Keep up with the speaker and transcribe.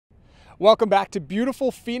Welcome back to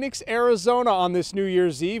beautiful Phoenix, Arizona on this New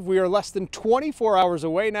Year's Eve. We are less than 24 hours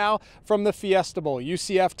away now from the Fiesta Bowl.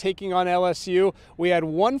 UCF taking on LSU. We had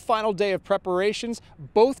one final day of preparations,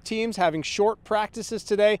 both teams having short practices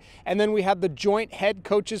today, and then we had the joint head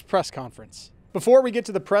coaches press conference. Before we get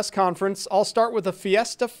to the press conference, I'll start with a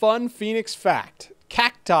Fiesta Fun Phoenix fact.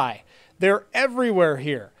 Cacti. They're everywhere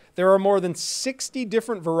here. There are more than 60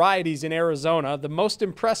 different varieties in Arizona. The most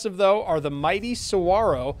impressive, though, are the mighty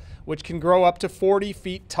saguaro, which can grow up to 40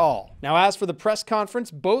 feet tall. Now, as for the press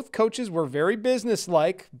conference, both coaches were very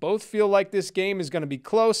businesslike. Both feel like this game is going to be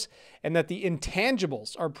close and that the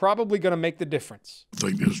intangibles are probably going to make the difference. I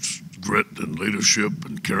think it's grit and leadership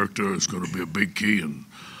and character is going to be a big key and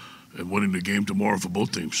winning the game tomorrow for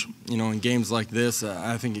both teams. You know, in games like this,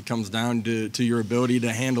 I think it comes down to your ability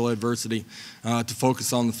to handle adversity, to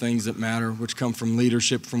focus on the things that matter, which come from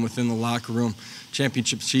leadership from within the locker room.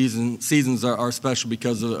 Championship seasons are special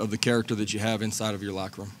because of the character that you have inside of your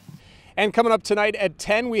locker room. And coming up tonight at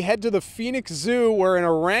 10, we head to the Phoenix Zoo where an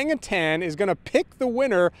orangutan is going to pick the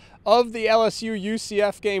winner of the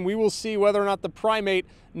LSU-UCF game. We will see whether or not the primate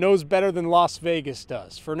knows better than Las Vegas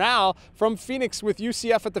does. For now, from Phoenix with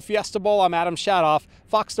UCF at the Fiesta Bowl, I'm Shadoff,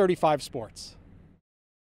 Fox 35 Sports.